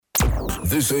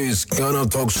This is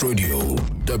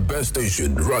GhanaTalksRadio, the best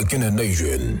station rocking the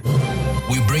nation.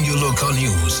 We bring you local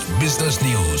news, business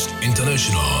news,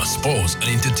 international, sports, and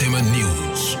entertainment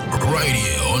news. Right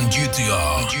here on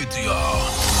GTR.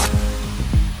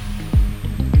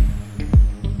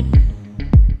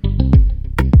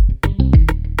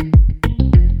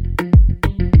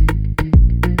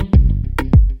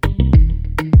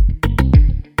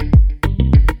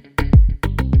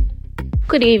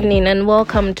 Good evening and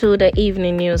welcome to the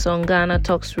evening news on Ghana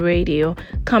Talks Radio.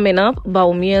 Coming up,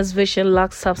 Bawumia's vision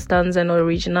lacks substance and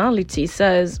originality,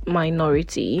 says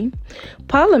minority.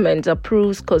 Parliament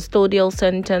approves custodial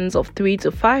sentence of 3 to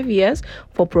 5 years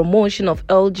for promotion of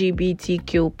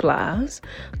LGBTQ+.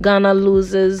 Ghana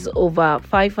loses over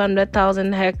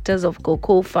 500,000 hectares of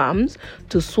cocoa farms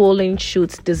to swollen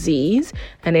shoot disease.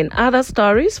 And in other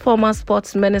stories, former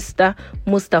sports minister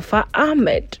Mustafa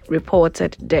Ahmed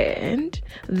reported dead.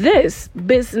 This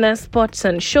business, sports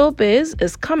and showbiz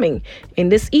is coming in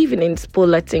this evening's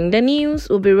bulletin. The news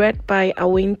will be read by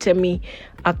Awintemi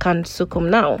Akansukum.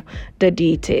 Now, the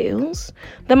details.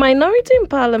 The minority in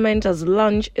Parliament has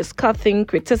launched scathing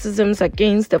criticisms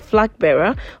against the flag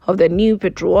bearer of the new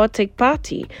patriotic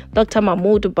party, Dr.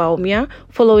 Mahmoud Bawumia,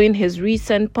 following his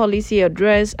recent policy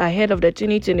address ahead of the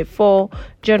 2024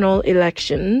 general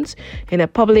elections. In a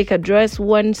public address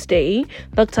Wednesday,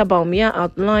 Dr. Bawumia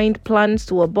outlined plans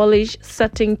to abolish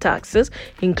certain taxes,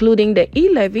 including the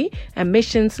e-levy,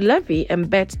 emissions levy, and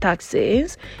bet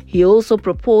taxes. He also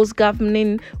proposed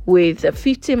governing with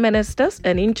 50 ministers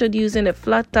and introducing a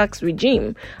flat tax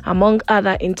regime, among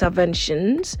other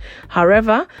interventions.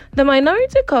 However, the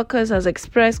minority caucus has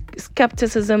expressed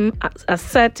skepticism,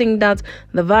 asserting that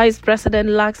the vice president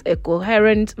lacks a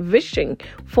coherent vision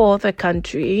for the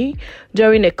country.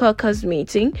 During a caucus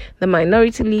meeting, the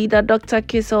minority leader, Dr.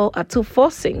 Kisel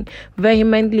Atufosin,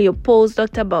 vehemently opposed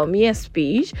Dr. Bawumia's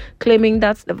speech, claiming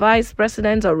that the vice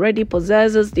president already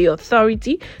possesses the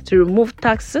authority to remove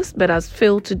taxes but has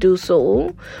failed to do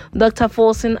so. Dr.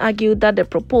 Fosin argued that the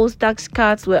proposed tax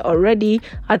cuts were already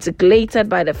articulated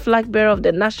by the flag bearer of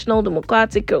the National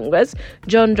Democratic Congress,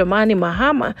 John Dramani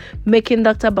Mahama, making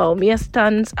Dr. Bawumia's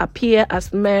stance appear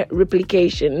as mere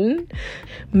replication.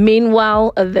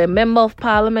 Meanwhile, the Member of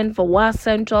Parliament for Wa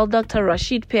Central, Dr.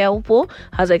 Rashid Pelpo,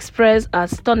 has expressed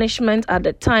astonishment at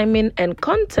the timing and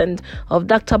content of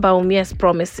Dr. Bawumia's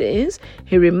promises.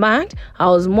 He remarked, "I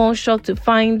was more shocked to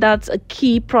find that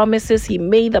key promises he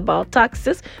made about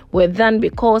taxes were done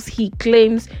because he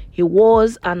claims he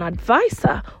was an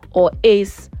advisor or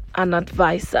is an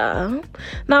advisor."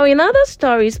 Now, in other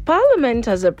stories, Parliament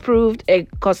has approved a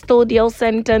custodial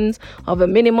sentence of a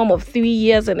minimum of 3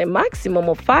 years and a maximum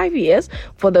of 5 years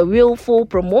for the willful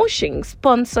promotion,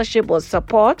 sponsorship, or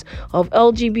support of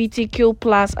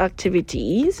LGBTQ+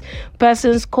 activities.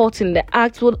 Persons caught in the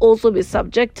act would also be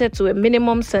subjected to a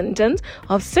minimum sentence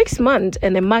of 6 months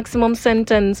and a maximum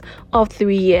sentence of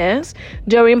 3 years.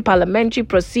 During parliamentary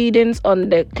proceedings on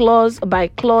the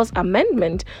clause-by-clause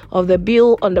amendment of the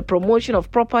bill on the promotion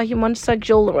of proper human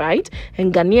sexual rights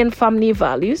and Ghanaian family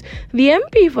values, the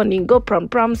MP for Ningo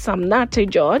Prampram Samnate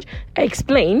George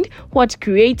explained what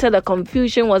created the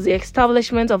confusion was the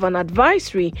establishment of an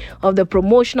advisory of the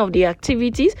promotion of the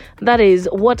activities. That is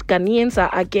what Ghanaians are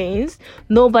against.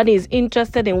 Nobody is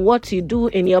interested in what you do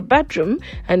in your bedroom,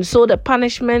 and so the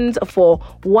punishment for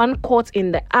one caught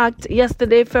in the act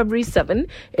yesterday, February 7,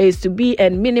 is to be a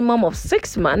minimum of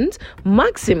 6 months,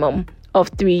 maximum of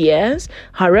 3 years.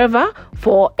 However,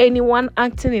 for anyone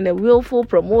acting in a willful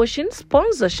promotion,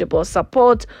 sponsorship, or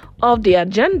support of the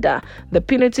agenda, the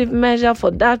punitive measure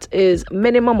for that is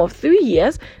minimum of 3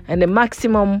 years and a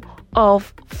maximum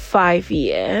of 5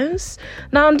 years.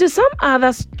 Now, to some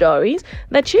other stories,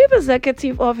 the Chief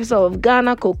Executive Officer of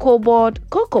Ghana Cocoa Board,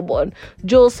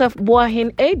 Joseph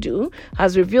Boahin Edu,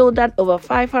 has revealed that over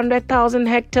 500,000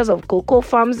 hectares of cocoa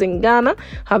farms in Ghana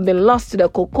have been lost to the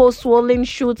cocoa swollen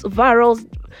shoots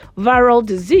viral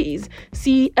disease,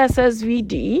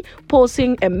 CSSVD,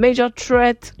 posing a major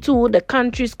threat to the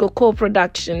country's cocoa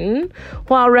production.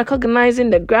 While recognizing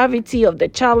the gravity of the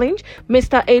challenge,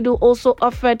 Mr. Edu also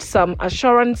offered some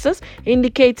assurances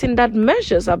indicating that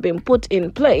measures have been put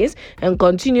in place and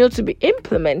continue to be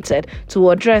implemented to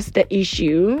address the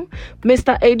issue.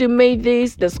 Mr. Edu made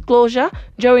this disclosure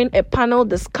during a panel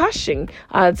discussion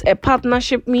at a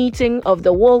partnership meeting of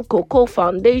the World Cocoa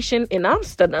Foundation in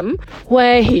Amsterdam,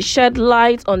 where where he shed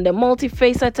light on the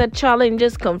multifaceted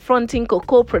challenges confronting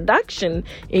cocoa production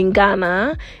in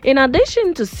Ghana. In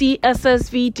addition to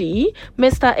CSSVD,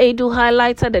 Mr. Edu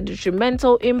highlighted the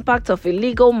detrimental impact of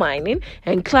illegal mining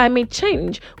and climate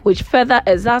change, which further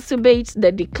exacerbates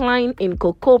the decline in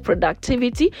cocoa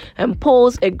productivity and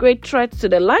pose a great threat to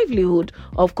the livelihood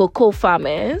of cocoa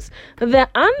farmers. The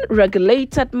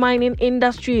unregulated mining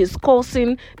industry is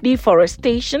causing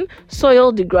deforestation,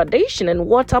 soil degradation, and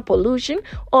water pollution,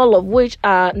 all of which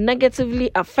are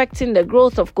negatively affecting the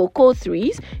growth of cocoa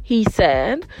trees, he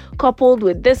said. Coupled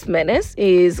with this menace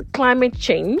is climate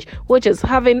change, which is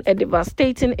having a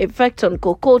devastating effect on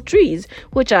cocoa trees,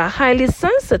 which are highly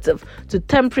sensitive to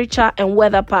temperature and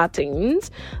weather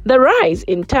patterns. The rise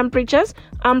in temperatures,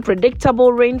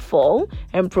 unpredictable rainfall,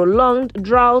 and prolonged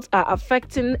drought are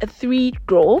affecting tree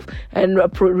growth and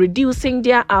reducing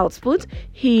their output,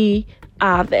 he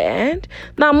added.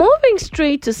 Now, moving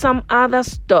straight to some other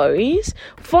stories,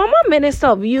 former Minister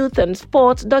of Youth and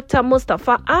Sport Dr.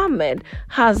 Mustafa Ahmed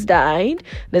has died.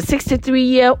 The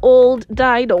 63-year-old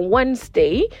died on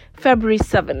Wednesday, February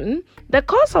 7. The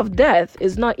cause of death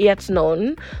is not yet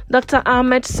known. Dr.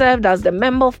 Ahmed served as the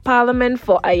Member of Parliament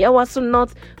for Ayawaso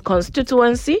North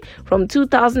constituency from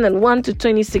 2001 to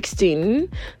 2016.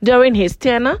 During his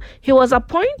tenure, he was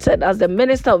appointed as the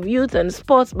Minister of Youth and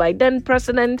Sports by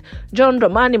then-President John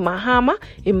Dramani Mahama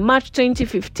in March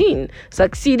 2015,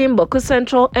 succeeding Boku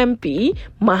Central MP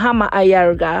Mahama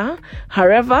Ayarga.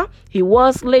 However, he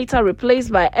was later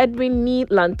replaced by Edwin Nee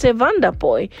Lante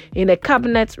Vanderpoy in a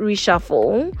cabinet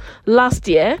reshuffle. Last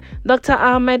year, Dr.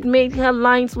 Ahmed made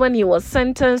headlines when he was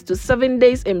sentenced to 7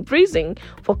 days in prison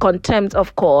for contempt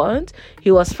of court.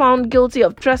 He was found guilty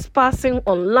of trespassing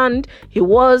on land he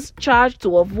was charged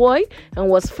to avoid and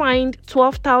was fined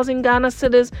 12,000 Ghana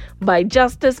cedis by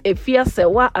Justice Efia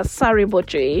Sewa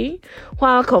Asariboche.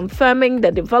 While confirming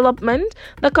the development,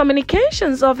 the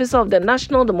communications officer of the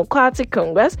National Democratic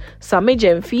Congress, Sami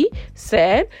Jemfi,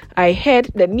 said, "I heard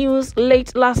the news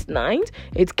late last night.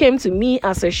 It came to me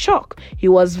as a shock. He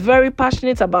was very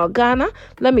passionate about Ghana.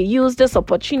 Let me use this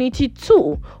opportunity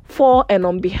to, for and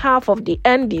on behalf of the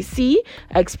NDC,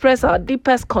 express our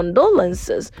deepest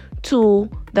condolences to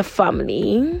the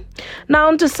family."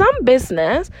 Now, to some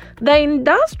business, the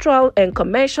Industrial and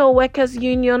Commercial Workers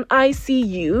Union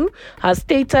ICU has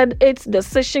stated its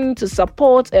decision to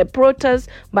support a protest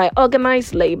by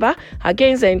organized labor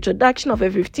against the introduction of a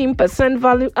 15%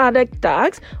 value-added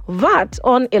tax VAT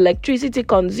on electricity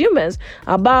consumers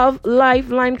above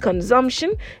lifeline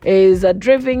consumption is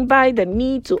driven by the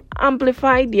need to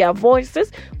amplify their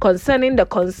voices concerning the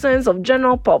concerns of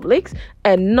general publics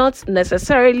and not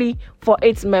necessarily for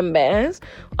its members.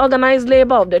 Organized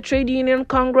labor of the Trade Union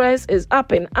Congress is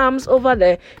up in arms over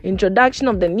the introduction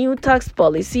of the new tax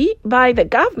policy by the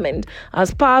government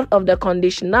as part of the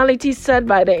conditionality set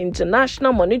by the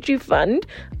International Monetary Fund,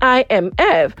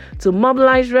 IMF, to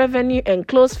mobilize revenue and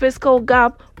close fiscal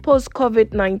gap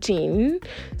post-COVID-19.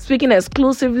 Speaking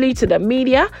exclusively to the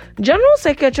media, General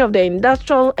Secretary of the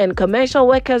Industrial and Commercial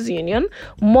Workers Union,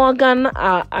 Morgan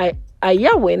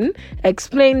Ayawin,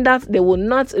 explained that they will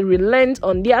not relent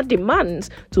on their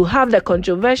demands to have the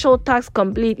controversial tax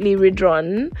completely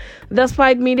withdrawn.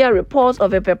 Despite media reports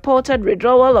of a purported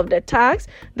withdrawal of the tax,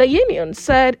 the union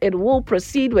said it will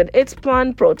proceed with its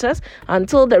planned protest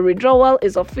until the withdrawal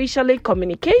is officially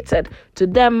communicated to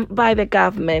them by the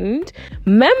government.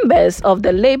 Members of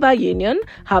the labor union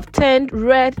have turned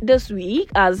red this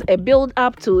week as a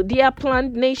build-up to their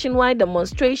planned nationwide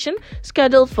demonstration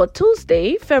scheduled for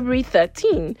Tuesday, February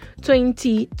 13,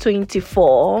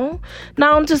 2024.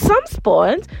 Now, to some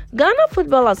sports, Ghana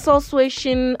Football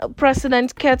Association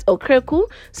President Kurt Okreku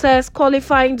says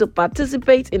qualifying to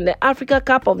participate in the Africa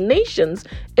Cup of Nations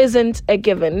isn't a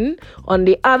given. On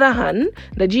the other hand,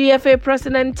 the GFA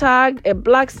president tagged a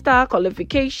Black Star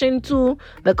qualification to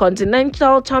the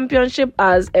Continental Championship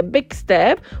as a big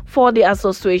step for the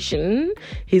association.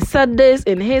 He said this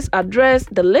in his address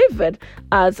delivered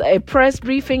at a press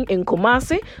briefing in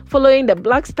Kumasi following the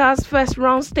Black Stars' first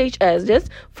round stage exit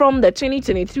from the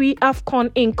 2023 AFCON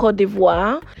in Cote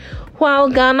d'Ivoire. While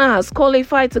Ghana has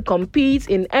qualified to compete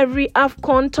in every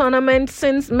AFCON tournament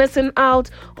since missing out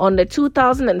on the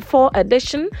 2004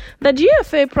 edition, the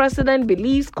GFA president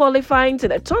believes qualifying to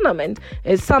the tournament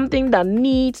is something that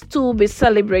needs to be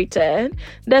celebrated.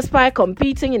 Despite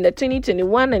competing in the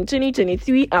 2021 and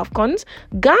 2023 AFCONs,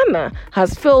 Ghana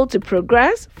has failed to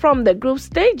progress from the group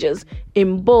stages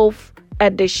in both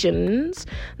editions.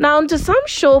 Now to some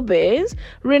showbiz,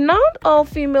 renowned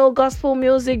all-female gospel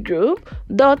music group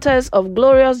Daughters of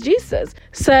Glorious Jesus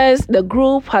says the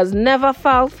group has never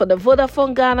filed for the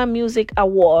Vodafone Ghana Music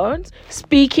Awards.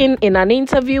 Speaking in an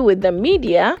interview with the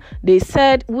media, they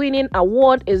said winning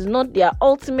award is not their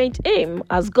ultimate aim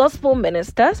as gospel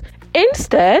ministers.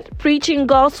 Instead, preaching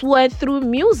God's word through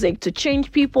music to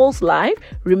change people's lives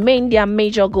remain their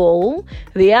major goal.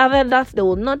 They added that they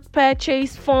will not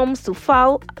purchase forms to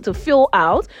fill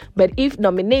out, but if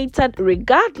nominated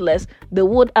regardless, they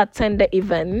would attend the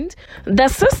event. The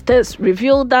sisters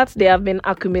revealed that they have been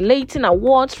accumulating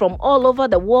awards from all over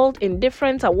the world in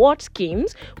different award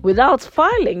schemes without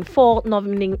filing for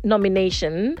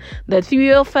nomination. The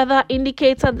trio further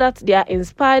indicated that they are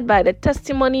inspired by the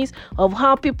testimonies of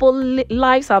how people's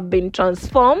lives have been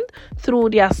transformed through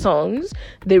their songs.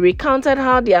 They recounted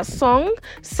how their song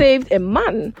saved a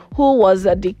man who was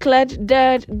declared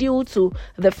dead due to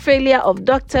the failure of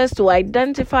doctors to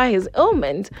identify his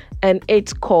ailment and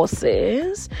its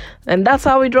causes. And that's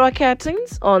how we draw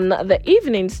curtains on the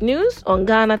evening's news on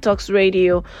Ghana Talks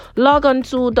Radio. Log on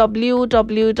to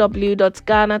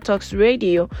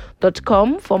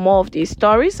www.GhanaTalksRadio.com for more of these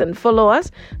stories and follow us,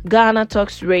 Ghana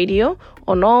Talks Radio,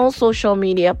 on all social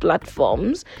media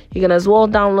platforms. You can as well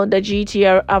download the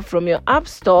GTR app from your App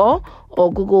Store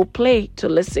or Google Play to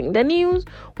listen. The news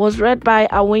was read by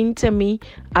Awentemi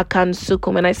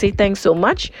Akansukum, and I say thanks so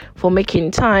much for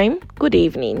making time. Good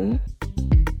evening.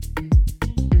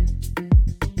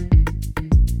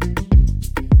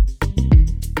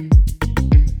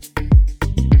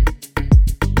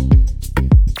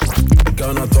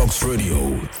 Ghana Talks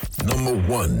Radio,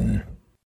 #1.